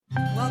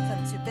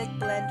Welcome to Big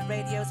Blend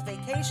Radio's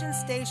Vacation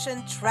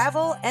Station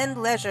Travel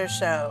and Leisure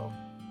Show.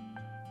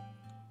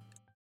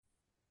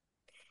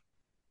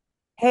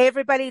 Hey,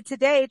 everybody.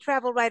 Today,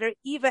 travel writer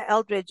Eva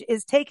Eldridge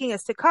is taking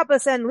us to Cabo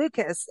San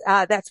Lucas.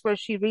 That's where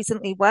she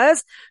recently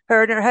was.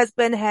 Her and her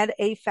husband had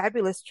a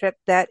fabulous trip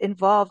that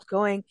involved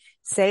going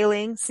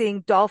sailing,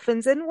 seeing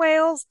dolphins and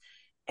whales,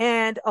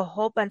 and a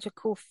whole bunch of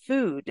cool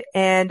food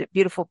and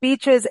beautiful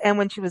beaches. And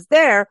when she was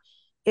there,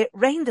 it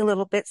rained a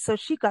little bit, so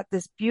she got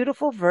this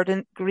beautiful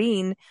verdant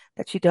green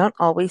that you don't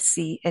always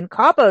see in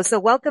Cabo. So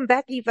welcome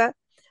back, Eva.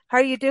 How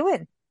are you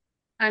doing?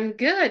 I'm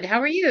good. How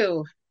are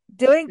you?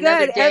 Doing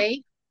Another good.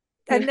 day?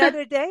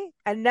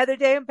 Another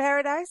day in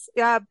paradise.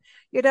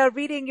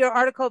 Reading your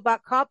article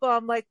about Cabo,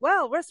 I'm like,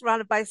 well, we're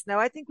surrounded by snow.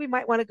 I think we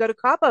might want to go to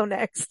Cabo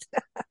next.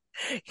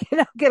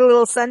 Get a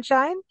little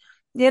sunshine.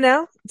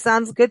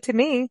 Sounds good to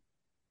me.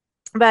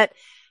 But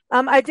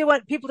I do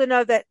want people to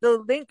know that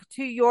the link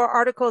to your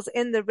articles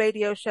in the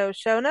radio show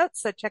notes.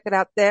 So check it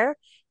out there.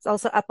 It's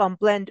also up on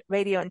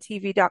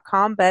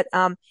blendradioandtv.com. But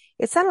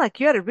it sounded like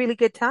you had a really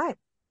good time.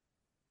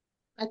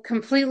 I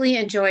completely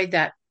enjoyed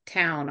that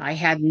town. I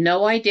had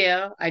no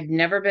idea. I'd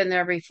never been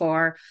there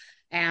before.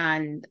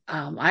 And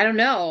I don't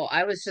know.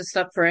 I was just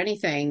up for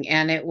anything.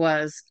 And it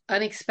was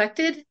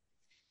unexpected.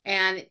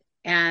 And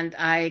and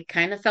I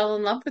kind of fell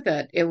in love with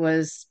it.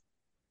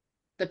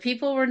 The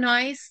people were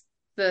nice.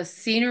 The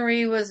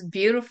scenery was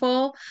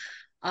beautiful.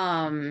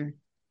 Um,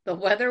 the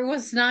weather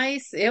was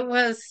nice. It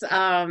was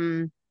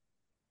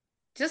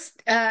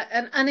just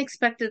an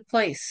unexpected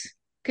place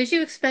because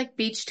you expect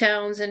beach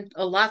towns and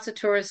lots of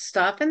tourist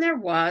stuff, and there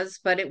was,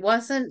 but it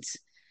wasn't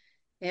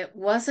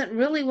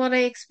really what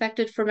I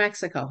expected for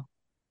Mexico.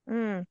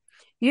 Mm.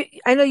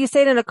 I know you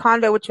stayed in a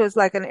condo, which was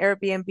like an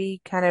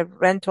Airbnb kind of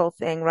rental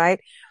thing, right?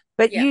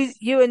 But you, Yes.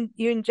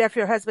 you and Jeff,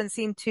 your husband,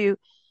 seem to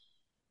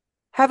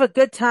have a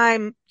good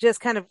time just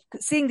kind of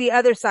seeing the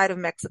other side of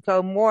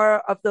Mexico, more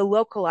of the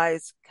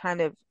localized kind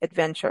of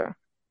adventure.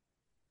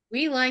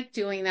 We like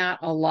doing that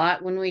a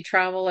lot when we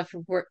travel.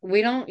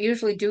 We don't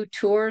usually do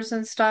tours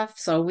and stuff,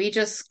 so we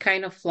just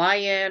kind of fly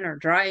in or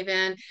drive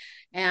in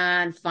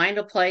and find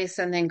a place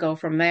and then go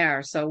from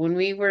there. So when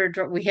we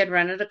had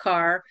rented a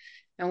car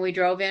and we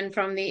drove in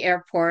from the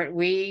airport,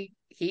 we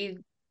he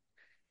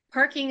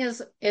parking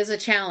is a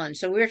challenge.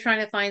 So we were trying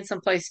to find some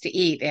place to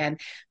eat.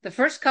 And the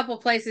first couple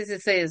places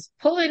it says,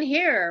 pull in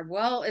here.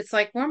 Well, it's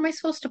like, where am I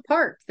supposed to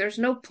park? There's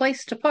no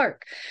place to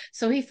park.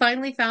 So he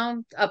finally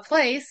found a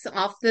place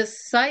off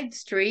this side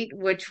street,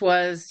 which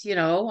was,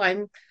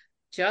 I'm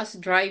just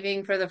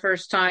driving for the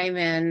first time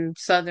in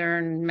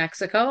southern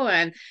Mexico.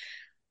 And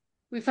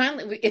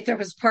if there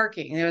was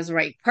parking, there was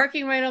right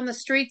parking right on the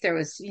street. There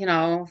was,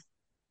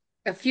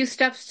 a few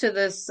steps to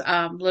this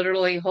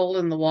literally hole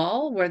in the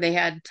wall where they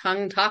had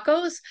tongue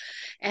tacos,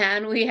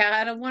 and we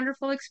had a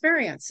wonderful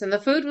experience. And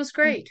the food was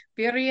great,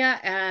 birria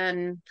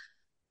and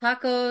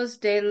tacos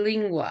de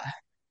lengua.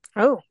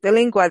 Oh, the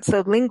lingua.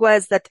 So lingua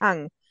is the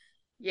tongue.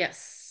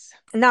 Yes,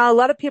 Now, a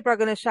lot of people are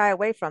going to shy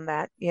away from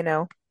that.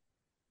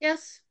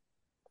 yes,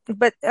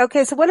 But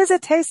okay, so what does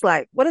it taste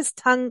like? What does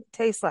tongue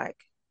taste like?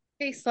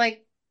 tastes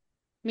like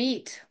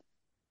meat,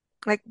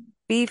 Like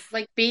beef?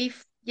 like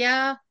beef.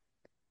 Yeah,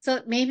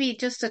 so maybe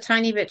just a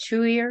tiny bit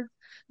chewier.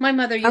 My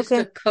mother used to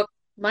Okay. cook.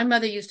 My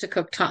mother used to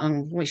cook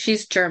tongue.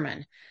 She's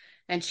German,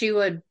 and she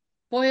would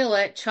boil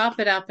it, chop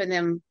it up, and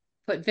then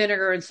put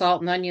vinegar and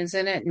salt and onions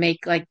in it, and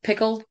make like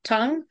pickled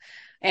tongue.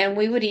 And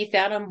we would eat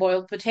that on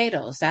boiled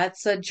potatoes.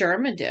 That's a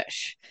German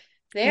dish.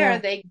 There, Yeah.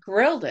 they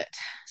grilled it.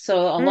 So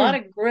a lot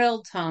Mm. of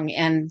grilled tongue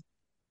and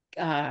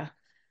uh,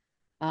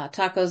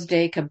 tacos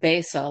de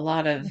cabeza, a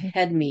lot of Mhm.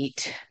 head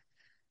meat.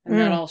 I'm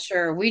not Mm. all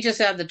sure. We just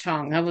had the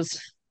tongue. I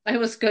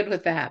was good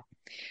with that.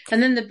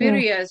 And then the Mm.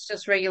 birria is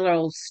just regular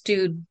old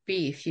stewed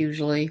beef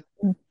usually.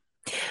 Mm.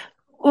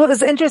 What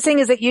was interesting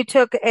is that you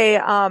took a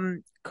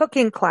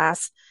cooking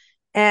class,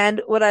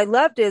 and what I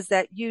loved is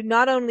that you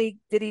not only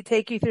did he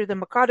take you through the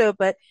mercado,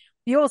 but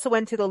you also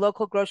went to the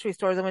local grocery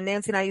stores. And when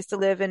Nancy and I used to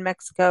live in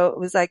Mexico, it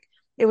was like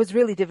it was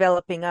really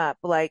developing up.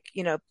 Like,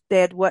 they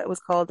had what was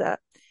called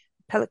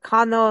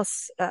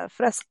Pelicanos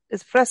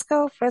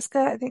Fresca,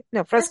 I think.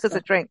 No, Fresco's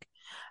a Fresco. drink.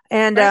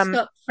 And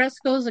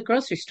Fresco is a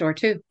grocery store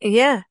too.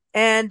 yeah,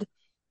 and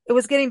it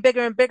was getting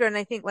bigger and bigger, and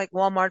I think like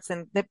Walmarts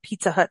and the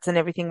Pizza Huts and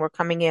everything were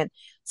coming in.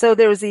 So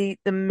there was the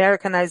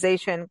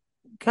Americanization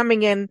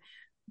coming in,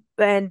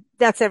 and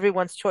that's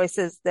everyone's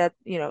choices that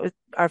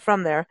are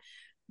from there.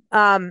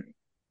 Um,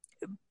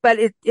 but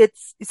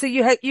it's so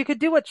you could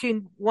do what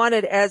you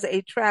wanted as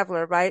a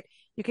traveler, right?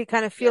 You could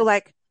kind of feel Yes.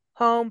 like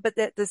home, but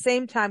at the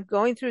same time,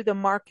 going through the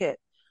market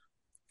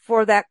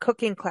for that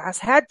cooking class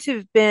had to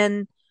have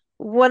been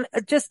one.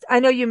 Just I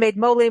know you made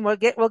mole, and we'll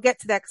get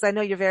to that because I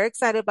know you're very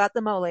excited about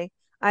the mole.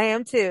 I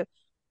am too.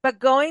 But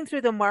going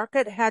through the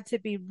market had to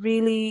be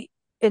really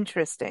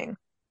interesting.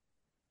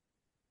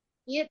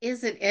 It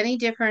isn't any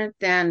different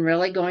than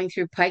really going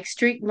through Pike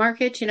Street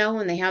Market,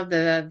 when they have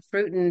the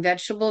fruit and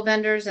vegetable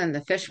vendors and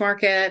the fish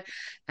market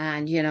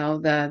and,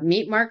 the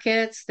meat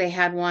markets. They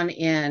had one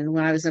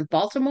when I was in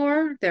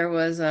Baltimore. There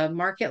was a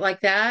market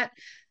like that.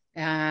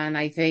 And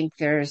I think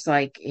there's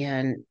like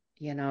in,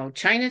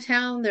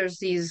 Chinatown, there's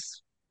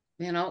these,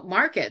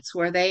 markets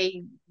where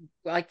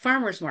like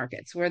farmers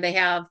markets, where they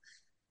have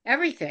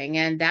everything.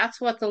 And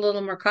that's what the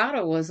little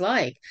mercado was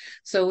like.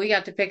 So we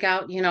got to pick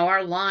out,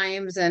 our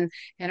limes and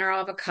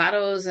our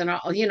avocados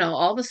and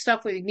all the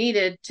stuff we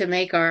needed to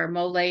make our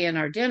mole and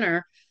our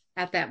dinner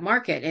at that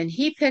market. And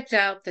he picked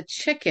out the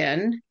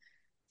chicken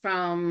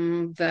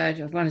from I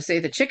want to say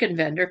the chicken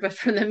vendor, but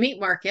from the meat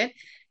market.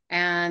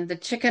 And the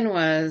chicken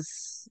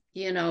was,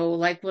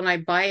 like when I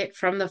buy it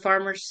from the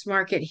farmer's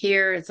market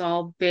here, it's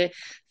all bit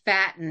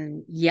fat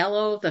and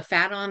yellow. The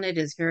fat on it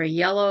is very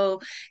yellow.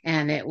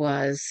 And it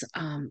was,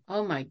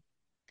 oh my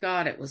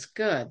God, it was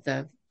good.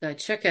 The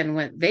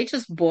chicken they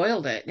just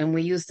boiled it and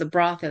we used the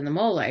broth in the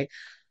mole,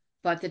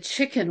 but the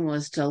chicken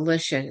was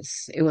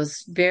delicious. It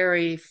was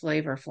very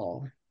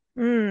flavorful.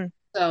 Mm.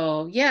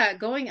 So yeah,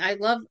 I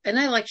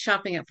like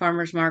shopping at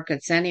farmers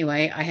markets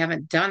anyway. I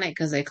haven't done it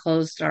because they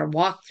closed our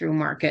walk-through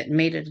market and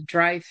made it a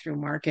drive-through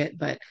market,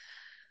 but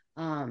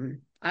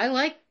I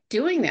like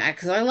doing that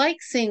because I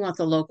like seeing what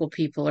the local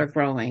people are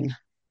growing.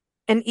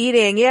 And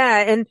eating, yeah.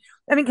 And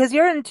I mean, because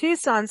you're in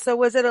Tucson, so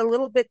was it a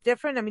little bit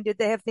different? I mean, did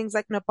they have things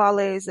like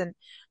nopales and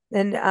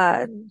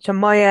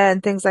chamoya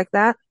and things like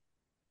that?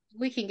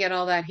 We can get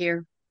all that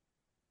here.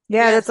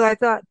 Yeah, that's what Yes. I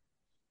thought. It's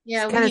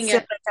Yeah, we kind of can similar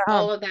get to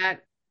home. all of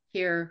that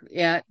here.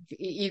 Yeah,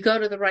 you go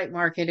to the right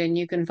market and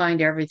you can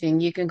find everything.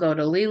 You can go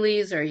to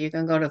Lily's or you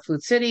can go to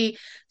Food City,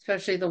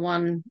 especially the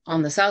one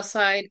on the south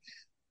side.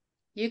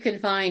 You can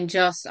find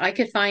I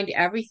could find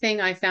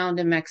everything I found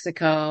in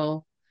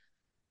Mexico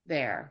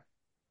there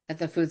at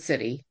the Food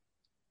City.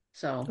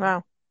 So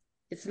Wow,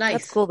 it's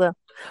that's nice. cool though.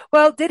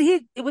 Well,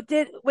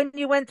 when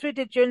you went through,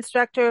 did your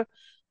instructor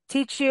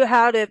teach you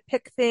how to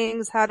pick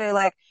things, how to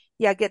like,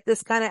 yeah, get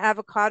this kind of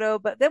avocado?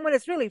 But then when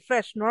it's really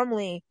fresh,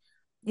 normally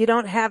you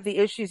don't have the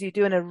issues you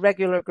do in a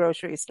regular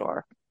grocery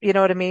store. You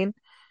know what I mean?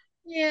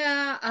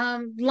 Yeah,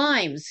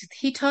 limes.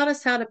 He taught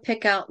us how to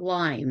pick out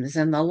limes,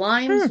 and the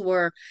limes Hmm.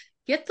 were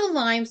get the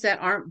limes that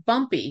aren't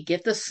bumpy,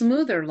 get the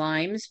smoother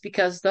limes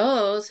because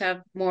those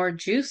have more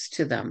juice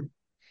to them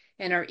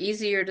and are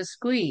easier to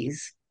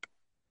squeeze.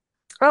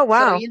 Oh,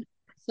 So wow. you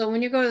so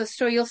when you go to the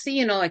store, you'll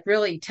see, like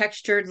really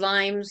textured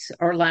limes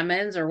or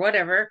lemons or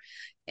whatever.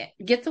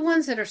 Get the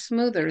ones that are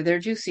smoother, they're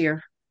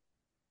juicier.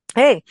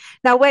 Hey,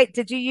 now wait,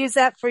 did you use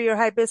that for your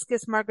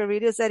hibiscus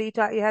margaritas that he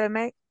taught you how to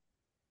make?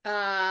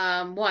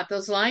 What,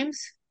 those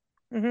limes?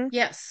 Hmm.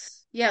 Yes.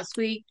 Yes,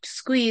 we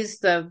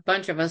squeezed the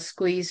bunch of us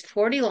squeezed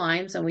 40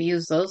 limes and we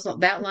used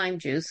that lime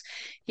juice.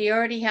 He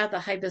already had the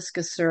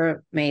hibiscus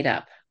syrup made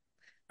up.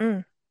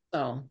 Mm.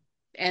 So,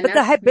 and But the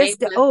that's made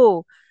hibiscus, with,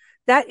 oh,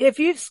 that if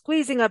you're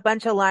squeezing a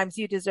bunch of limes,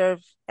 you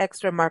deserve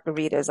extra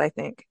margaritas, I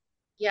think.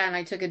 yeah, and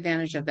I took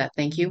advantage of that.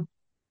 Thank you.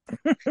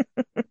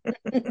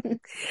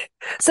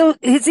 So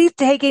is he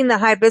taking the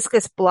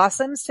hibiscus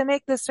blossoms to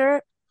make the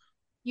syrup?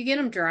 You get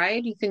them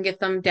dried, you can get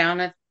them down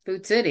at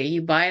Food City.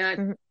 You buy it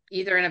Hmm.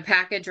 either in a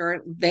package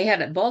or they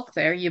had it bulk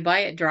there. You buy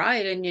it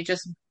dried and you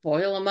just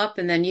boil them up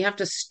and then you have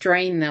to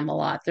strain them a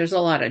lot. There's a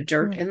lot of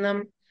dirt Mm. in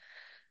them.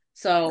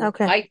 So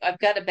Okay. I've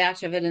got a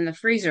batch of it in the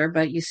freezer,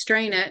 but you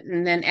strain it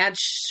and then add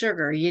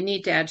sugar. You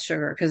need to add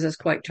sugar because it's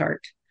quite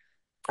tart.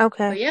 But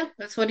Okay. yeah,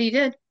 that's what he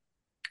did.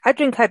 I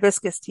drink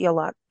hibiscus tea a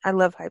lot. I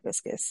love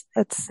hibiscus.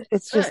 It's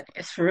It's just good.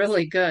 It's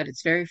really good.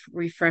 It's very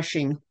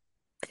refreshing.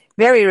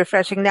 very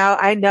refreshing. Now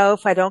I know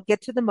if I don't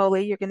get to the mole,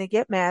 you're going to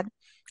get mad.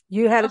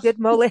 You had a Oh, good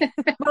mole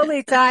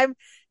mole time.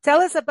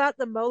 Tell us about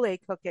the mole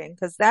cooking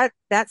because that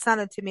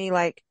sounded to me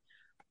like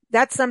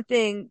that's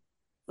something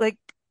like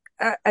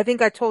I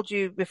think I told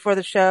you before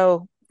the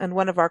show in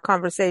one of our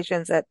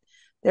conversations that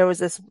there was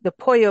the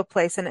pollo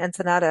place in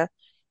Ensenada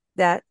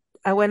that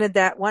I went in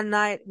that one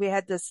night. We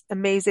had this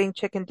amazing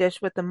chicken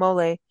dish with the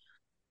mole,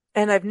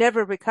 and I've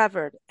never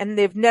recovered, and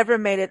they've never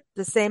made it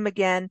the same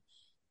again.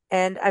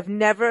 And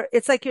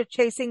it's like you're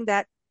chasing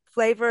that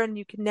flavor, and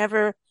you can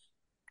never.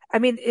 I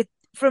mean,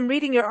 from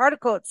reading your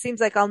article, it seems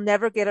like I'll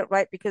never get it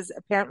right because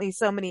apparently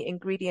so many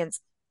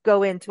ingredients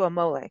go into a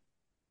mole.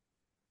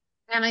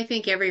 and I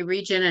think every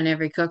region and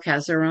every cook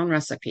has their own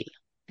recipe.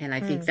 And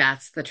I think Mm.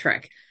 that's the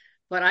trick.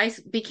 But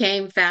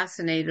became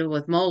fascinated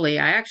with mole. I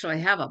actually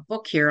have a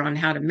book here on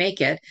how to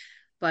make it,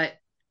 but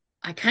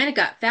I kind of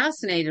got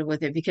fascinated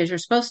with it because you're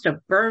supposed to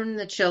burn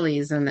the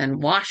chilies and then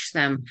wash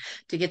them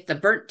to get the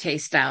burnt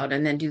taste out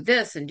and then do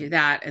this and do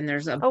that. And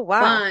there's a Oh, wow.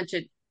 bunch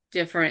of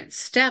different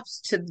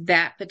steps to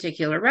that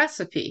particular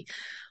recipe.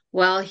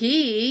 Well,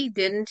 he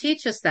didn't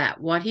teach us that.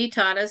 What he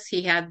taught us,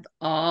 he had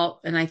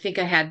and I think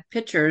I had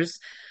pictures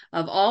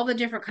of all the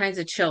different kinds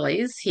of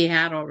chilies he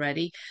had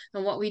already.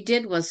 And what we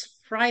did was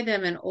fry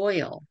them in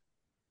oil.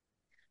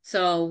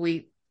 So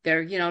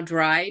they're,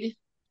 dried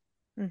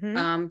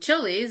Hmm.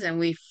 chilies and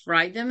we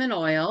fried them in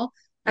oil.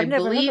 I I've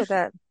never heard of believe,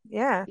 that.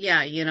 Yeah.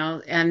 yeah,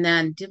 and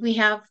then did we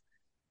have,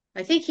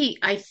 I think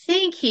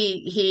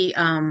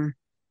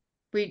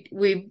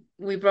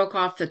we broke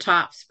off the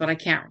tops, but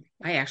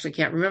I actually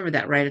can't remember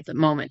that right at the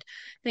moment.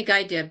 I think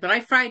I did,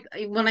 but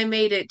when I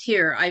made it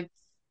here,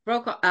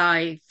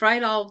 I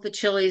fried all the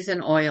chilies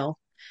in oil.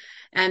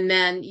 And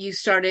then you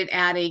started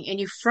adding, and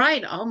you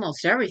fried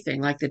almost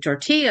everything, like the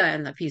tortilla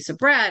and the piece of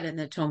bread and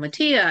the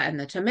tomatilla and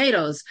the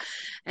tomatoes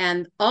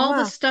and all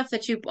the Wow. stuff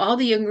all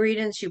the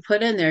ingredients you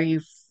put in there,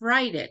 you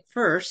fried it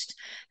first,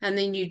 and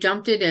then you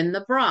dumped it in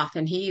the broth.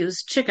 And he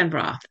used chicken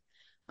broth.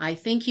 I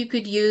think you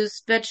could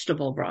use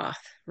vegetable broth,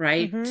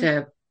 right? Mm-hmm.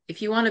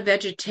 If you want a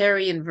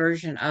vegetarian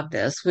version of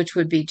this, which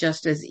would be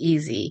just as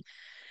easy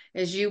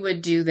is you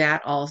would do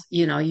that all,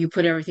 you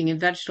put everything in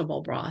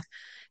vegetable broth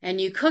and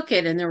you cook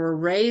it and there were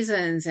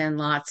raisins and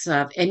lots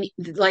of and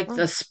like Oh,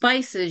 the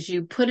spices,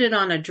 you put it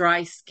on a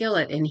dry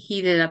skillet and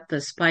heated up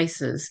the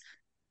spices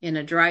in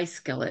a dry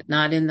skillet,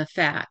 not in the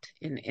fat,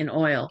 in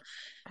oil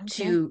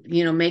okay. to,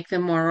 make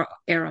them more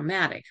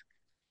aromatic.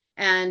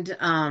 And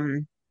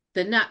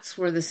the nuts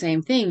were the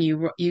same thing.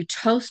 You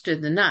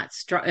toasted the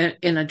nuts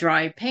in a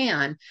dry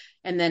pan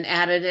and then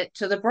added it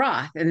to the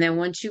broth. And then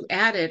once you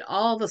added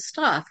all the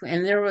stuff,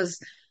 and there was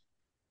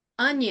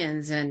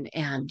onions and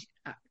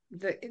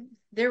the,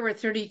 there were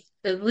 30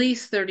 at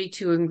least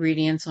 32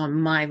 ingredients on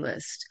my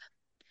list.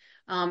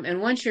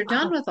 And once you're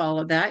done Wow. with all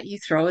of that, you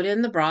throw it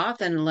in the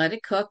broth and let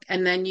it cook,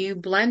 and then you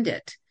blend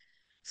it.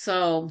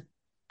 So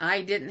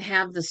I didn't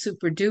have the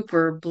super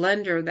duper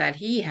blender that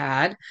he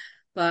had,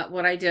 but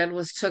what I did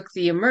was took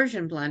the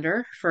immersion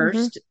blender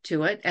Mm-hmm. first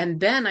to it, and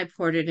then I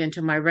poured it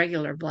into my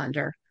regular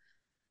blender,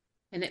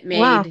 and it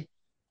Wow. made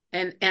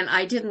and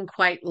I didn't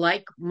quite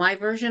like my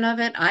version of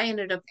it. I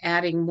ended up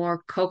adding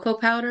more cocoa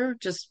powder,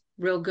 just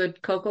real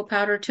good cocoa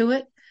powder to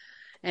it,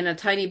 and a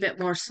tiny bit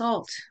more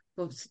salt.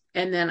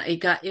 And then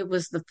it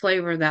was the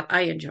flavor that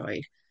I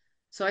enjoyed.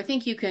 So I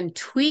think you can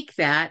tweak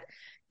that.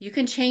 You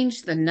can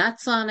change the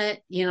nuts on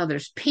it.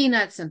 There's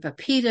peanuts and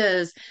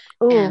pepitas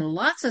and Ooh.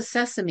 lots of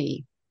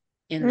sesame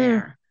in Mm.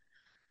 there.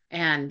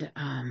 And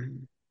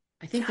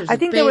I think there's I a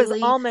think there bay was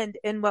leaf. almond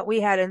in what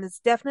we had, and it's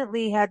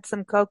definitely had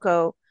some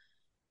cocoa,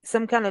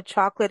 some kind of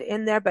chocolate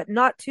in there, but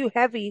not too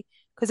heavy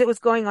because it was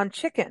going on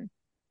chicken.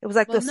 It was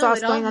like Well, the no,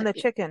 sauce going on the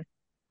chicken.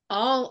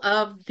 all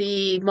of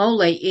the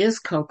mole is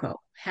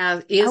cocoa,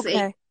 is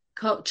a Okay.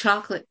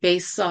 chocolate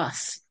based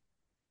sauce.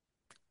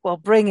 Well,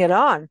 bring it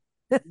on.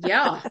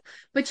 Yeah,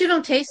 but you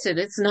don't taste it.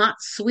 It's not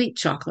sweet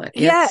chocolate.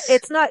 Yeah, It's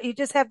it's not, you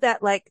just have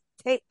that like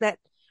take that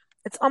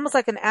it's almost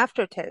like an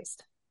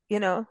aftertaste, you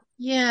know.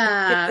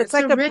 yeah, It's it's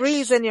a like a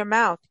breeze rich. in your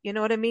mouth, you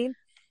know what I mean?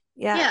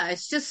 Yeah. Yeah,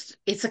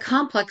 it's a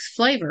complex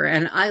flavor,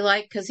 and I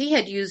like because he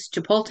had used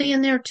chipotle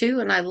in there too,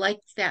 and I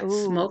liked that Ooh.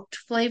 smoked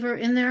flavor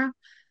in there.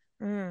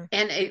 Mm.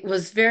 And it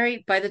was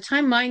by the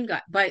time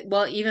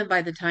even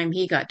by the time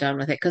he got done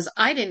with it, because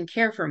I didn't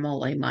care for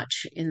mole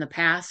much in the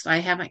past. I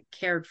haven't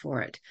cared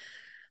for it,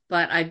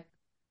 but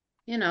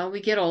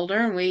we get older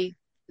and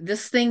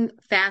this thing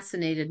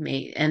fascinated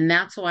me. And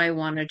that's why I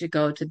wanted to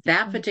go to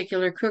that Mm.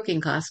 particular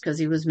cooking class because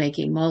he was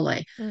making mole.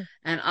 Mm.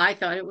 And I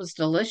thought it was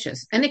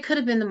delicious. And it could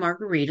have been the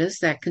margaritas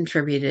that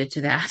contributed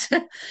to that.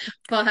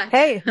 But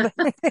Hey,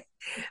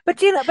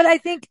 but but I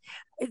think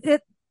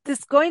that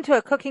this going to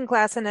a cooking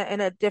class in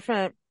a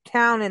different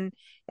town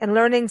and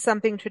learning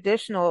something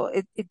traditional,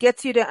 it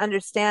gets you to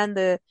understand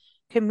the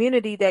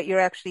community that you're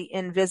actually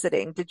in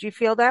visiting. Did you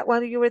feel that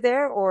while you were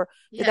there, or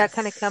did that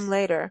kind of come yes,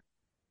 later?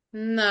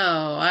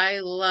 no, I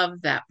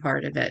love that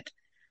part of it.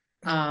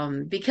 Mm.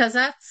 Because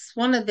that's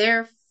one of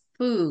their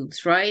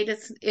foods, right?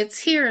 It's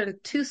here in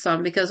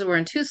Tucson because we're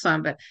in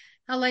Tucson, but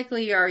how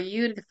likely are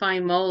you to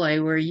find mole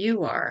where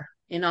you are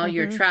in all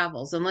your Mm-hmm.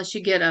 travels, unless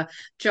you get a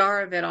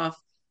jar of it off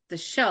the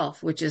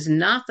shelf, which is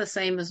not the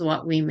same as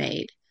what we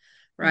made,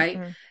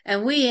 right? Mm-mm.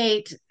 And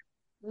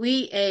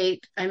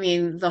I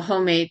mean,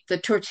 the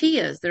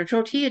tortillas, their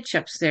tortilla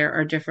chips there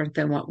are different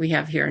than what we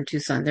have here in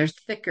Tucson. They're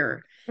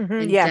thicker Hmm.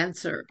 and Yeah.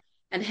 denser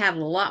and have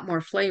a lot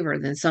more flavor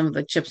than some of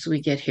the chips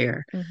we get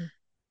here. Hmm.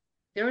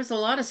 There was a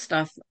lot of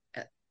stuff,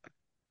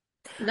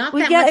 not Well,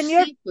 that yeah, much and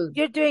seafood.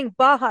 you're doing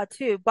Baja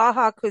too,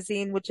 Baja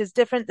cuisine, which is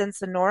different than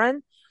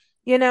Sonoran.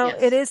 You know,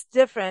 it Yes. is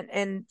different,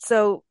 and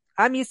so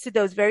I'm used to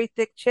those very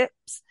thick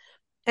chips.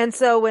 And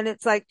so when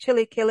it's like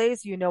chili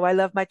chiles, I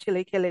love my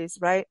chili chiles,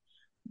 right?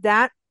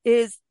 That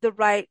is the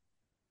right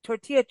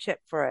tortilla chip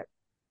for it.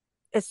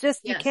 It's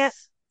just you can't.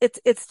 Yes.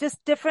 It's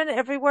just different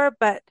everywhere.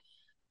 But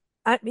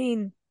I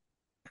mean,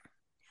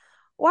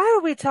 why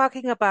are we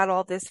talking about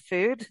all this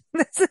food?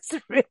 This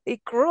is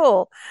really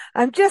cruel.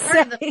 I'm just Part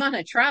of the saying. fun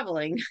of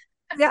traveling.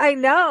 Yeah, I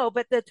know,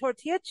 but the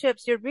tortilla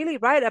chips, you're really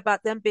right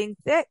about them being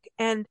thick,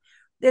 and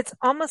it's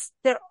almost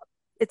they're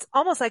it's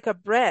almost like a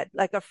bread,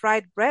 like a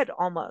fried bread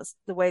almost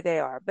the way they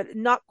are, but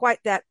not quite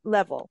that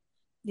level.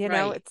 You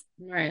know, Right.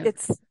 Right.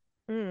 it's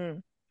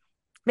mm,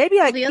 maybe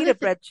Well, like the other pita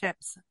thing, bread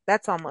chips.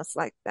 That's almost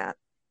like that.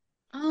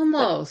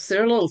 But almost,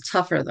 they're a little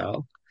tougher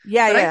though.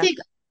 yeah, But I yeah. think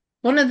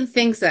one of the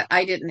things that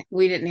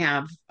we didn't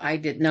have, I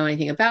didn't know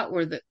anything about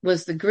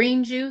was the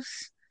green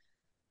juice,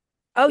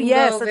 Oh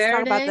yes, jugo let's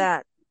talk about verde.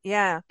 that.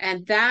 Yeah.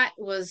 And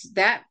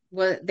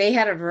they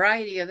had a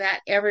variety of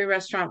that. Every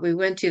restaurant we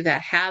went to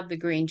that had the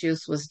green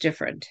juice was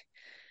different.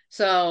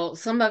 So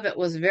some of it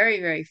was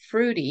very, very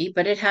fruity,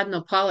 but it had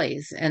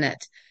nopales in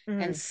it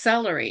and Mm,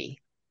 celery.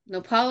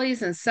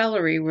 nopales and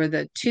celery were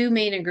the two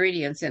main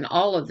ingredients in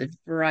all of the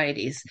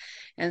varieties.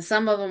 And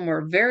some of them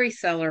were very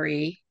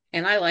celery,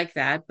 and I like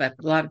that, but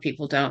a lot of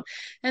people don't.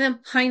 And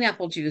then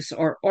pineapple juice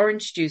or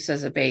orange juice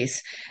as a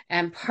base,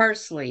 and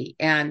parsley.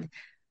 And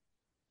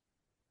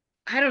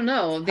I don't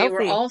know, they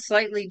were Healthy. all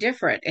slightly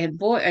different. And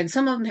boy, and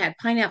some of them had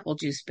pineapple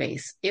juice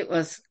base. It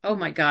was, oh Mm.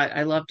 my God,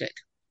 I loved it.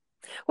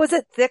 Was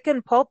it thick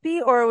and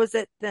pulpy or was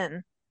it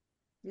thin?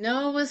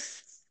 No, it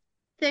was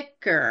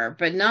thicker,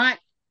 but not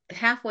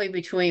halfway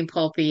between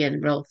pulpy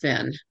and real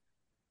thin.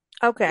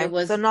 It Okay,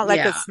 so was, not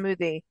like a yeah,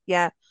 smoothie.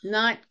 Yeah.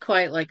 not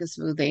quite like a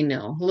smoothie,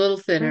 no. A little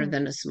thinner Mm,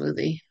 than a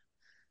smoothie.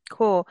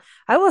 cool.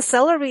 I will.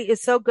 Celery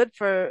is so good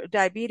for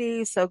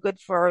diabetes, so good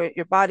for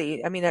your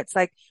body. I mean, it's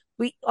like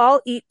we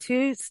all eat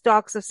two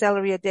stalks of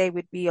celery a day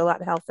would be a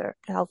lot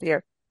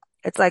healthier.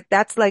 It's like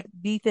that's like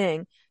the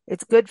thing.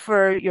 It's good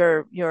for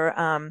your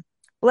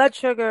blood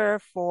sugar,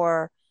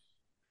 for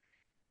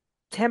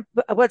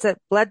what's it,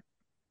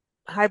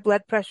 high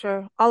blood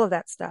pressure, all of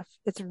that stuff.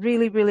 It's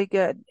really, really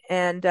good.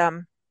 And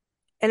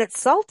it's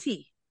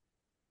salty,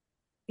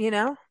 you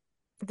know,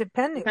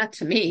 depending. Not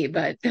to me,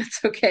 but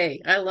that's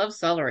okay. I love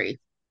celery.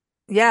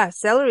 Yeah,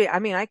 celery. I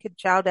mean, I could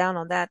chow down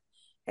on that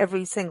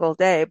every single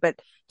day, but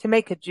to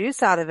make a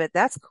juice out of it,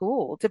 that's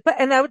cool.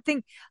 And I would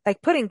think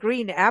like putting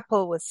green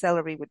apple with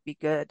celery would be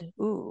good.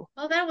 Ooh.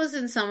 Well, that was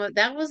in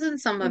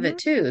some of it Hmm.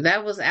 too.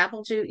 That was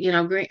apple juice,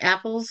 green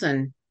apples,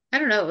 and I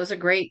don't know, it was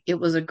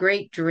a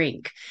great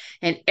drink.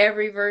 And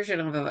every version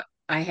of it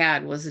I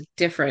had was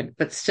different,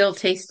 but still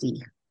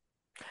tasty.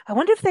 I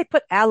wonder if they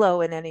put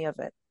aloe in any of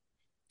it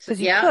So,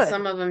 because you yeah, could.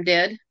 some of them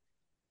did.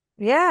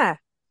 Yeah,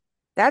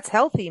 that's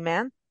healthy,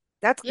 man.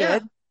 That's Yeah.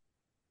 good.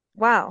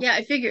 Wow. Yeah,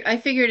 I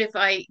figured if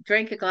I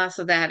drank a glass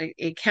of that,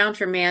 it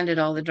countermanded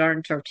all the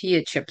darn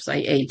tortilla chips I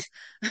ate.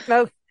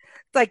 Oh, it's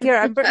like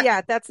here,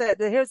 yeah, that's it.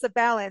 Here's the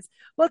balance.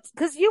 Well,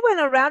 because you went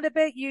around a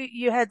bit,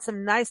 you had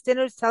some nice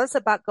dinners. Tell us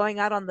about going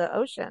out on the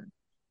ocean.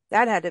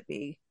 That had to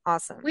be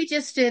awesome. We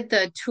just did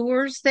the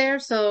tours there.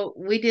 So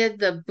we did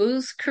the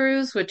booze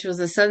cruise, which was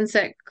a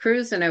sunset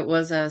cruise, and it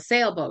was a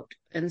sailboat.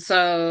 And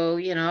so,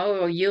 you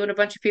and a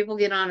bunch of people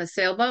get on a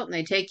sailboat and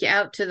they take you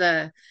out to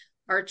the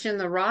arch in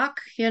the rock,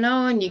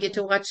 and you get Mm.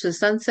 to watch the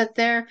sunset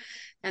there.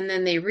 And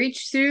then they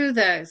reach through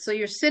so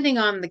you're sitting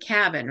on the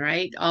cabin,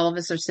 right? All of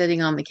us are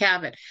sitting on the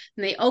cabin.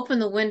 And they open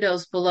the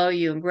windows below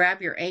you and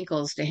grab your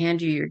ankles to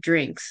hand you your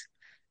drinks,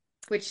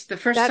 which the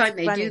first That's time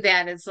they do funny.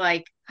 that, it's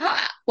like,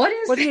 ah, what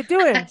is What are you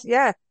doing? that?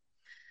 Yeah.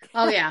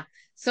 Oh yeah.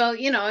 So,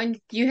 and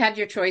you had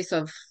your choice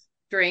of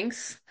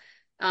drinks.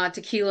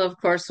 Tequila, of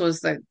course,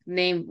 was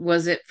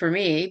it for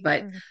me,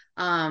 but Mm,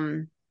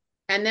 um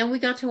and then we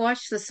got to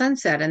watch the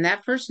sunset. And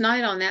that first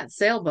night on that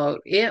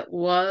sailboat, it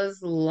was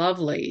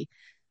lovely.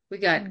 We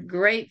got mm,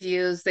 great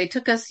views. They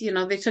took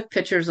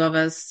pictures of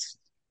us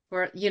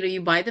for,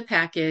 you buy the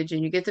package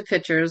and you get the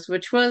pictures,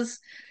 which was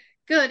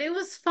good. It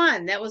was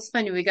fun. That was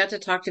fun. We got to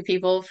talk to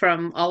people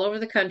from all over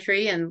the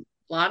country and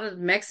a lot of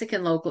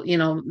Mexican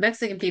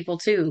people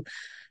too.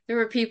 There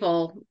were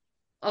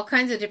all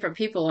kinds of different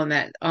people on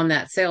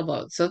that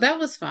sailboat. So that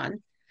was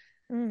fun.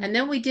 mm. And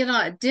then we did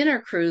a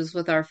dinner cruise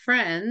with our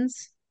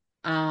friends.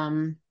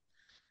 Um,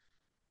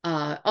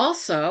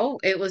 Also,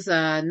 it was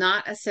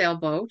not a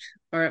sailboat,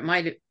 or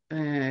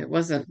it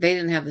wasn't. They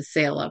didn't have the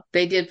sail up.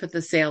 They did put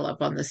the sail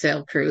up on the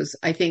sail cruise.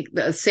 I think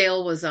the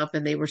sail was up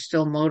and they were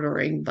still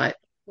motoring, but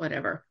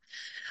whatever.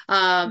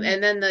 Mm.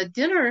 And then the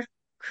dinner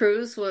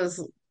cruise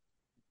was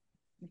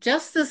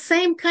just the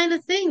same kind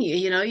of thing.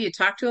 You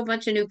talk to a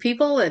bunch of new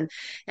people, and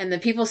the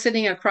people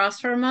sitting across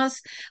from us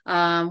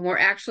were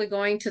actually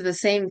going to the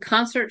same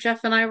concert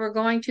Jeff and I were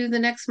going to the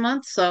next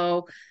month.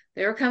 So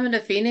they were coming to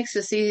Phoenix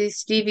to see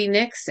Stevie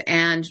Nicks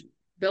and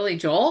Billy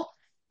Joel.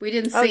 We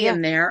didn't Oh see yeah.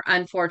 him there,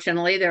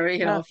 unfortunately. There were,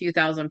 Oh. a few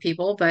thousand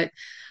people, but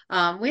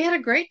we had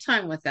a great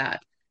time with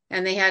that.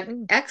 And they had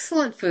Mm.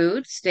 excellent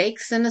food,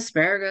 steaks and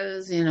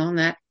asparagus, and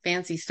that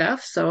fancy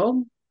stuff.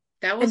 So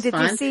that And was did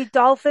you fun. see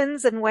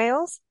dolphins and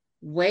whales?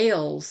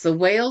 Whales. The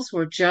whales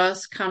were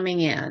just coming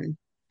in.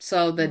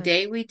 So the Mm,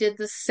 day we did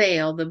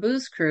the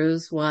booze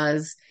cruise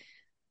was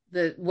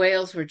the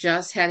whales were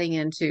just heading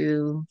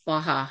into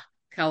Baja,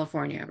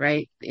 California,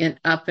 right?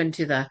 Up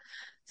into the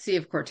Sea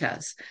of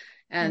Cortez.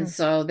 And mm,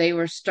 so they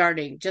were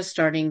just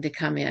starting to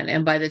come in.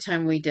 And by the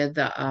time we did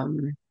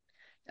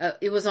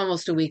it was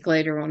almost a week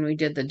later when we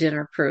did the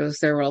dinner cruise,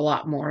 there were a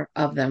lot more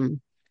of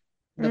them.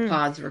 The mm.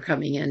 pods were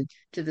coming in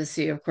to the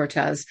Sea of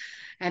Cortez,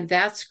 and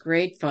that's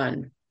great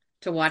fun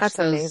to watch That's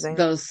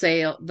amazing.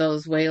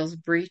 those whales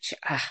breach.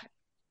 Ah,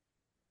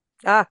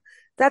 Ah,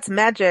 that's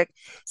magic.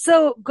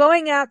 So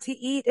going out to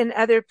eat in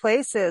other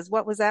places,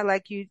 what was that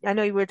like? I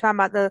know you were talking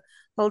about the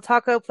little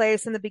taco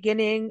place in the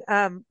beginning,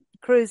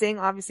 cruising,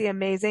 obviously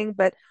amazing,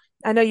 but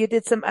I know you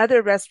did some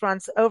other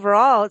restaurants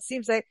overall. It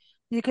seems like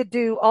you could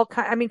do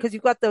I mean, because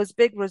you've got those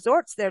big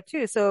resorts there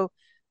too. So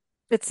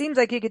it seems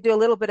like you could do a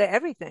little bit of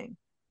everything.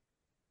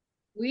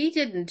 we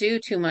didn't do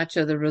too much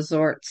of the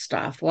resort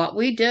stuff. What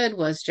we did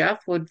was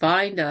Jeff would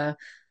find a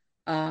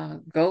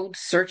go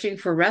searching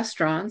for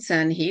restaurants,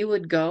 and he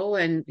would go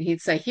and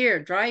he'd say,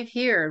 "Here, drive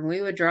here," and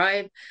we would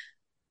drive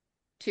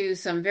to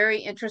some very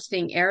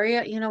interesting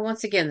area.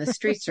 Once again, the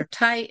streets are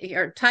tight,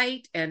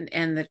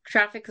 and the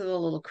traffic is a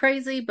little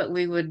crazy, but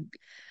we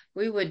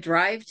would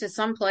drive to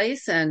some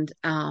place and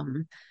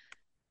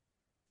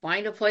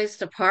find a place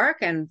to park,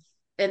 and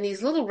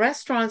these little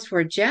restaurants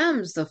were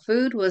gems. The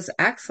food was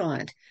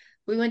excellent.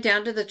 We went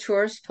down to the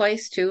tourist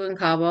place too in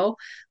Cabo.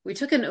 We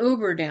took an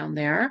Uber down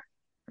there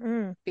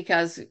Mm,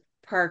 because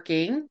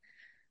parking.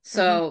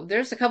 hmm. So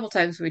there's a couple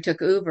times we took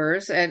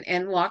Ubers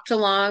and walked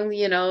along,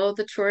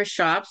 the tourist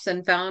shops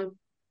and found,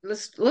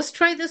 let's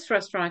try this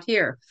restaurant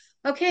here.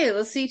 Okay,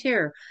 let's eat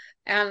here.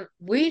 And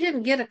we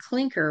didn't get a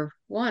clinker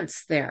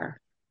once there.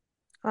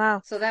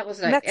 Wow. So that was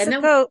nice. And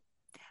then, Mexico,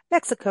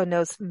 Mexico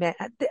knows, man.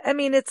 I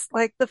mean, it's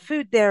like the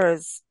food there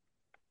is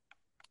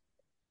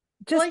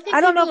well, just, I think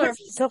I don't know people if are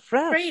it's so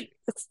fresh. afraid.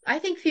 I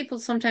think people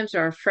sometimes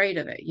are afraid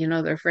of it.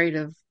 They're afraid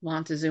of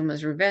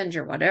Montezuma's revenge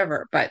or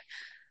whatever. But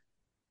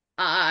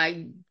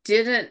I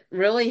didn't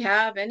really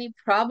have any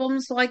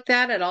problems like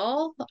that at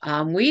all.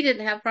 We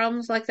didn't have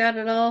problems like that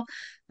at all.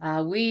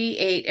 We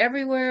ate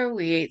everywhere.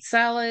 We ate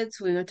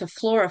salads. We went to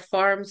Flora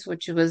Farms,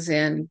 which was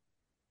in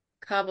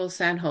Cabo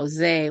San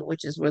Jose,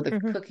 which is where the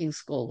Hmm. cooking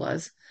school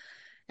was.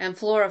 And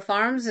Flora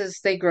Farms is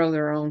they grow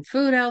their own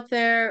food out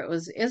there.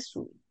 It's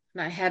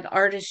I had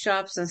artist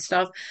shops and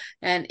stuff,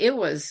 and it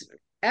was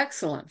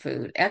excellent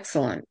food,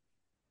 excellent.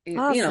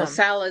 Awesome.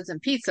 Salads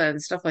and pizza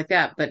and stuff like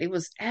that, but it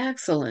was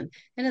excellent,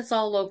 and it's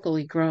all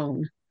locally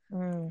grown.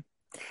 Mm.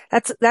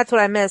 That's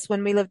what I miss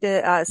when we lived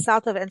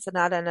south of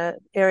Ensenada in an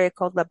area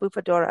called La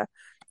Bufadora,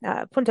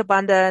 Punta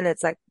Banda, and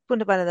it's like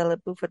Punta Banda de la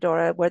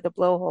Bufadora where the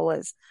blowhole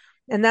is,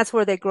 and that's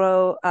where they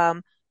grow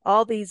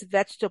all these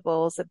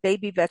vegetables,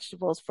 baby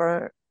vegetables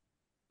for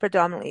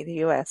predominantly the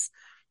U.S.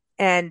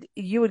 And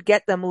you would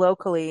get them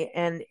locally,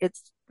 and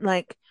it's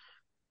like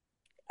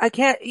I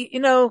can't,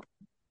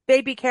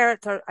 baby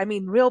carrots are, I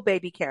mean, real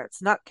baby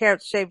carrots, not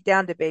carrots shaved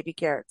down to baby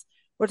carrots.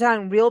 We're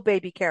talking real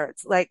baby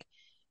carrots. Like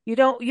you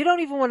don't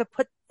even want to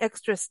put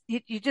extra,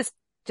 you just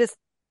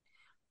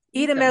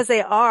eat Eat them them. as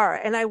they are.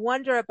 And I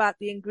wonder about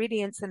the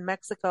ingredients in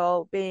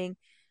Mexico being,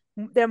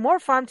 they're more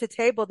farm to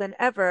table than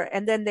ever.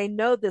 And then they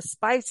know the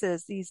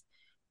spices, these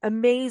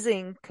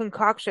amazing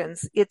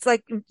concoctions. It's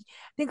like, I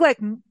think like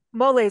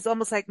mole is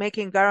almost like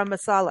making garam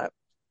masala,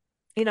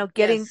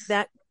 getting Yes,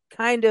 that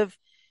kind of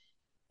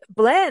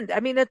blend. I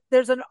mean,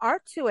 there's an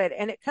art to it,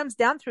 and it comes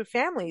down through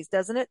families,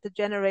 doesn't it? The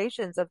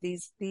generations of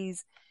these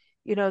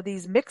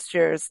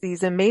mixtures,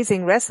 these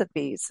amazing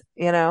recipes,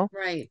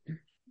 right.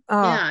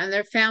 Oh, Yeah, and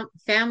they're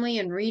family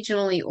and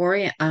regionally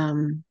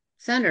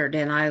centered,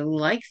 and I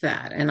like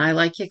that, and I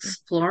like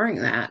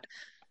exploring that.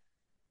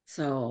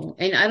 So,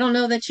 and I don't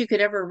know that you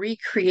could ever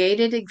recreate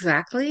it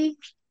exactly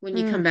when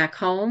you come mm, back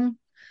home,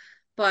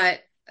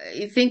 but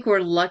I think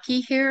we're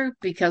lucky here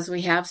because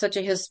we have such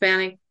a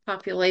Hispanic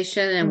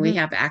population and we hmm,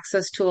 have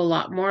access to a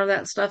lot more of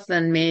that stuff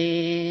than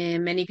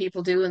many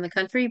people do in the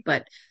country.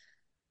 But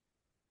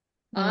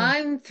mm,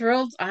 I'm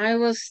thrilled.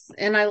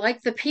 And I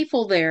like the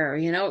people there.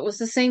 It was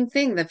the same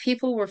thing. The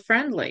people were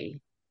friendly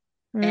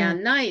mm.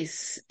 and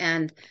nice,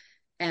 and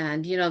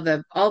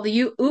the all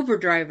the Uber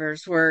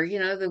drivers were,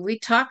 we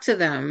talked to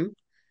them.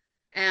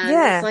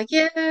 And it's Yeah. like,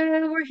 yeah,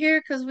 we're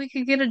here because we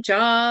could get a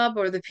job,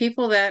 or the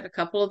people at a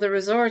couple of the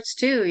resorts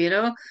too,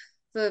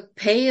 the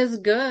pay is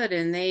good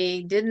and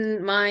they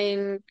didn't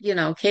mind,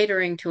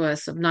 catering to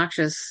us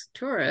obnoxious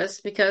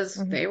tourists because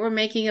Hmm. they were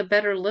making a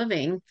better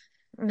living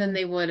than Hmm.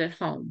 they would at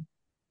home.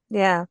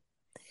 Yeah.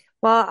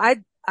 Well,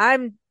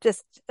 I'm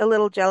just a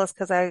little jealous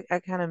because I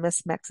kind of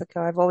miss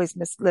Mexico. I've always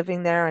missed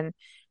living there, and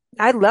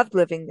I loved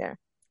living there.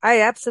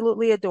 I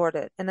absolutely adored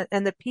it.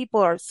 And the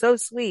people are so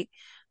sweet.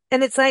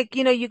 And it's like,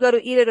 you go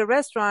to eat at a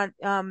restaurant,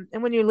 and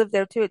when you live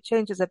there too, it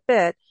changes a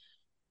bit.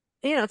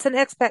 It's an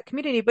expat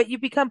community, but you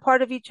become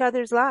part of each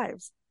other's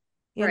lives.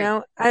 Right.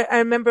 I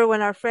remember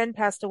when our friend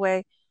passed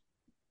away,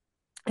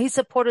 he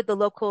supported the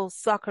local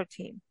soccer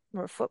team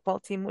or football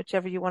team,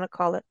 whichever you want to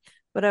call it,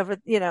 whatever,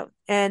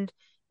 and,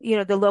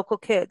 the local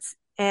kids.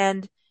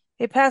 And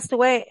he passed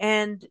away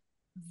and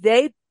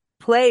they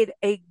played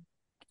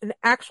an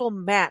actual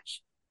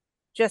match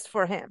just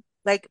for him.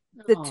 Like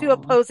the two Oh,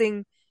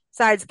 opposing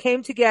sides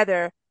came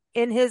together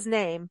in his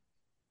name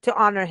to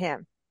honor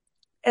him.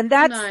 And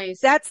how that's,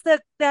 nice. that's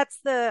the,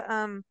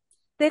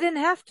 they didn't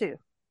have to,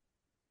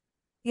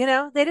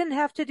 they didn't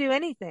have to do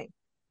anything,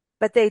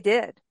 but they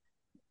did.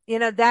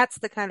 That's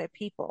the kind of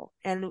people.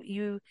 And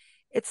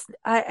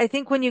I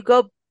think when you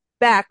go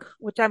back,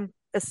 which I'm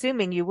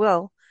assuming you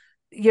will,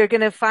 you're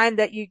going to find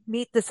that you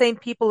meet the same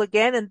people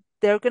again and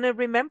they're going to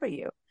remember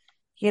you,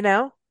 you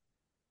know,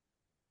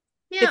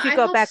 Yeah, if you I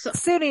go hope back so.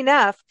 soon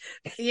enough.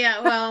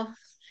 Yeah, well,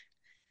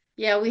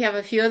 yeah, we have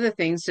a few other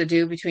things to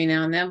do between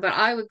now and then, but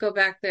I would go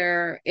back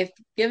there if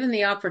given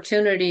the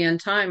opportunity and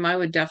time. I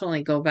would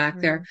definitely go back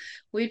there. Mm,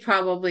 We'd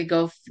probably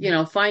go,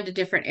 find a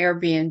different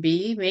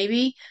Airbnb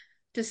maybe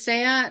to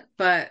stay at,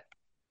 but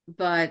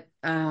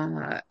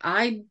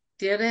I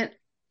didn't.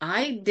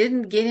 I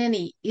didn't get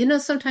any,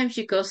 sometimes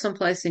you go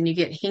someplace and you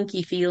get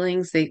hinky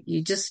feelings that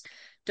you just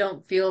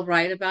don't feel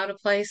right about a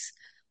place.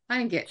 I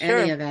didn't get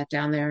any Sure. of that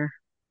down there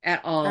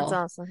at That's all.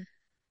 awesome.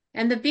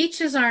 And the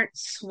beaches aren't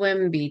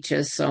swim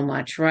beaches so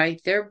much, right?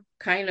 They're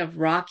kind of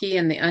rocky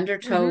and the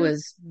undertow Hmm.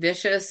 is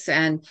vicious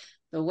and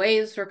the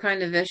waves were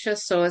kind of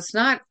vicious. So it's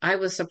not, I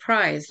was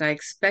surprised. I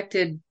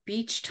expected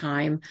beach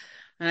time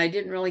and I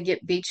didn't really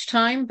get beach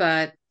time,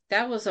 but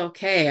that was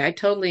okay. I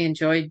totally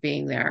enjoyed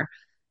being there.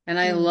 And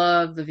I Mm.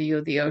 love the view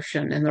of the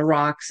ocean and the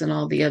rocks and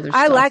all the other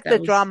I stuff. like the That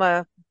was,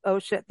 drama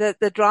ocean,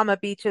 the drama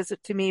beaches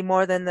to me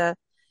more than the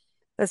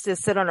let's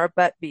just sit on our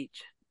butt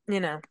beach, you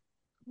know.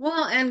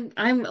 well, and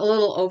I'm a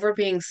little over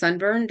being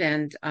sunburned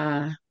and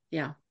yeah,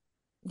 Yeah,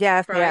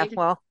 yeah. fried.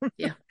 Well,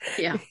 Yeah.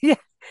 Yeah. yeah,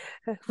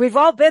 we've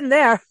all been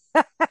there.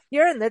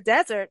 You're in the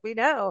desert. We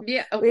know.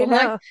 Yeah, We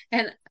well,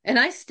 know. and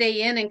I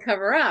stay in and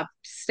cover up,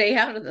 stay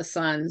out of the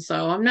sun.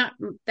 So I'm not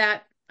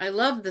that I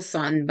love the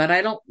sun, but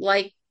I don't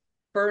like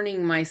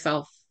burning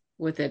myself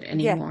with it Yeah.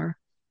 anymore.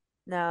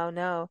 No,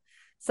 no.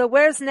 So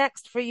where's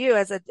next for you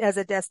as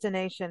a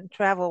destination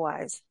travel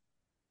wise?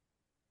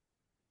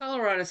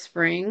 Colorado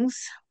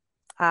Springs.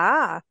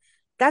 Ah,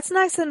 that's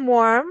nice and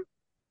warm.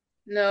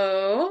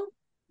 No,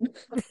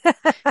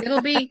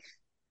 it'll be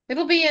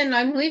it'll be in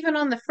I'm leaving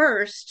on the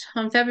 1st,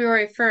 on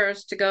February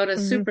 1st to go to Hmm.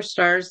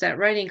 Superstars, that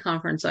writing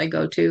conference I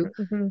go to.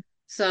 Hmm.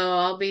 So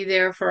I'll be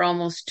there for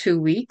almost 2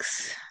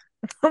 weeks.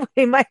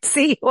 We might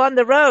see you on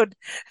the road.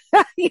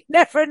 You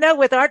never know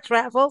with our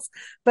travels,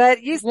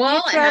 but you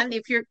Well, and travel.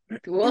 if you're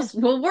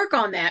we'll work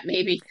on that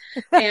maybe.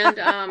 And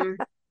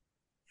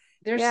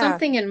there's Yeah,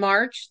 something in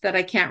March that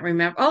I can't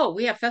remember. Oh,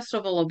 we have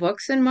Festival of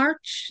Books in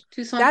March,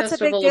 Tucson that's a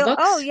big Festival of deal.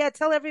 Oh, Books. yeah,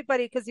 tell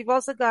everybody because you've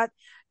also got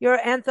your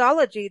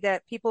anthology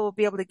that people will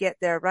be able to get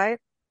there, right?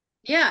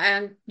 Yeah,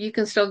 and you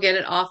can still get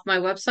it off my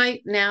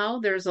website now.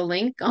 There's a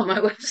link on my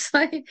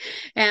website,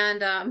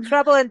 and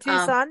Trouble in um,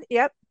 Tucson.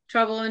 Yep.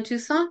 Trouble in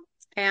Tucson.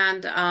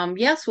 And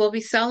yes, we'll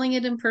be selling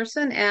it in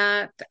person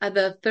at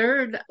the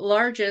third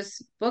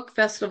largest book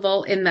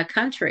festival in the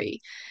country,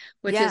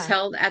 which is Yeah.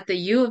 held at the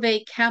U of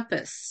A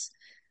campus,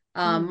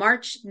 Mm,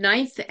 March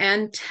 9th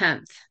and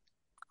 10th.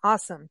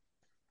 awesome.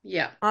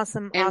 Yeah.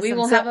 Awesome. And we Awesome.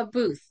 will So, have a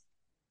booth.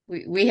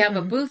 We have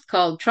a mhm. booth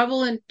called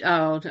Trouble in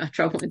not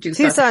Trouble in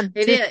Tucson. Tucson.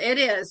 It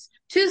is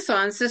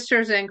Tucson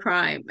Sisters in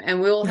Crime,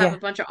 and we will have a Yeah,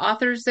 bunch of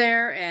authors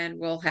there, and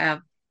we'll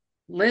have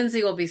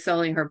Lindsay will be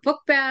selling her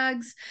book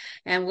bags,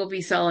 and we'll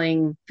be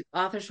selling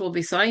authors will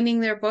be signing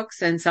their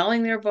books and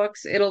selling their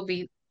books. It'll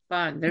be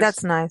fun.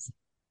 that's There's nice.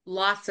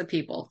 lots of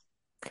people.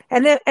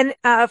 And then,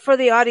 and for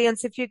the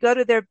audience, if you go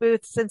to their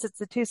booth, since it's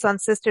the Tucson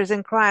Sisters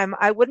in Crime,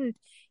 I wouldn't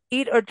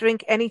eat or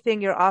drink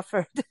anything you're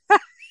offered.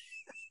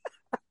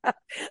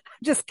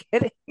 Just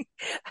kidding.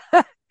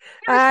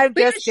 I'm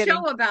We had a just show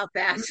kidding. about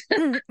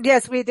that.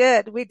 Yes, we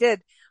did. We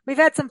did. We've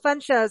had some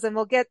fun shows and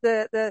we'll get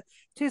the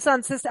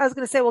Tucson sister. I was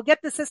going to say, we'll get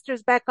the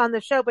sisters back on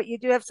the show, but you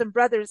do have some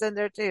brothers in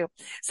there too.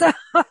 So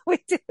we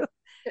do.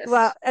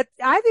 Well, Yes.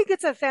 I think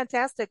it's a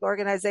fantastic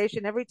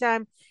organization. Every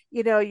time,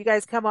 you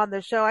guys come on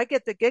the show, I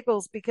get the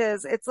giggles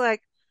because it's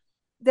like,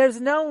 there's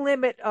no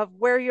limit of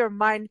where your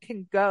mind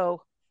can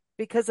go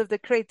because of the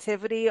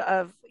creativity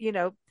of,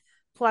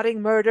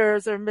 plotting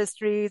murders or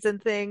mysteries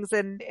and things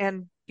and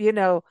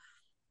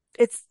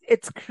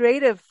it's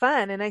creative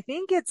fun and I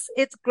think it's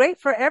great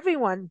for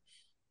everyone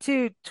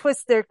to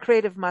twist their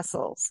creative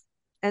muscles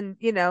and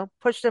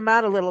push them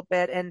out a little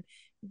bit and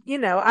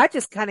I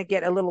just kind of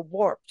get a little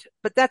warped,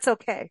 but that's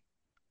okay,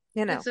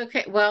 you know. It's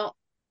okay. Well,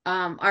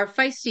 our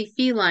feisty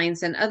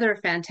felines and other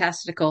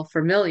fantastical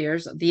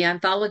familiars, the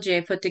anthology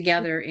I put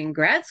together in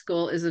grad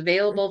school is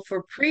available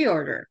for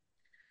pre-order.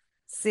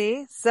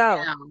 See, so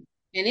Yeah.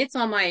 And it's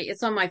on my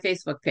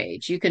Facebook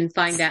page. You can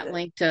find that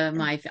link to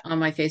my on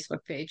my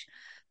Facebook page.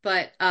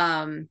 But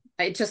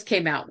it just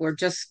came out. We're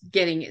just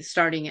getting it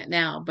starting it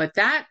now. But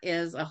that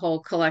is a whole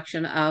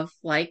collection of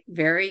like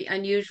very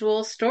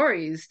unusual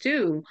stories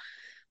too.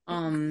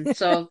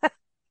 So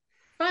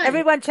fun.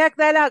 everyone check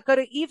that out. Go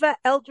to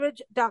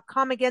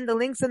evaeldridge.com. Again, the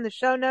links in the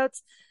show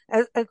notes,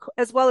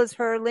 as well as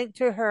her link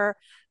to her,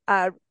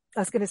 I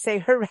was going to say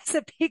her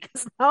recipe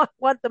because now I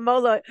want the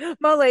mole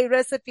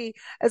recipe,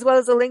 as well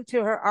as a link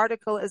to her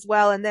article as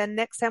well. And then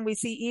next time we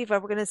see Eva,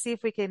 we're going to see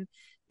if we can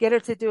get her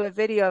to do a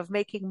video of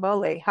making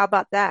mole. How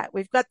about that?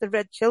 We've got the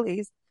red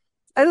chilies.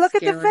 I look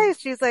at the Scary. face.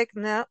 She's like,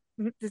 no,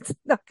 it's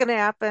not going to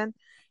happen.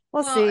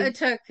 We'll Well, see.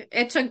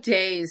 it took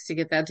days to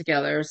get that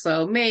together,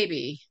 so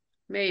maybe.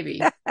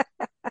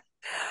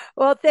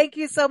 Well, thank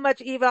you so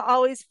much, Eva.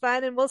 Always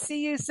fun. And we'll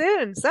see you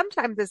soon,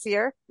 sometime this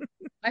year.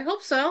 I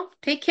hope so.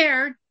 Take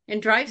care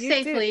and drive You too.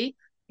 safely.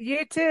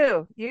 You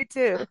too. You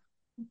too.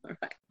 All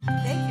right.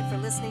 Thank you for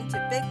listening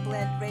to Big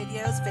Blend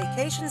Radio's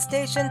Vacation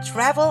Station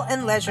Travel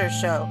and Leisure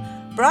Show,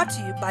 brought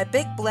to you by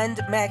Big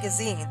Blend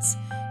Magazines.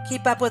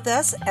 Keep up with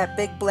us at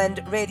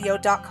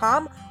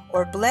bigblendradio.com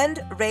or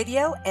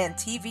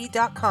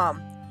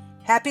blendradioandtv.com.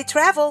 Happy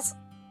travels!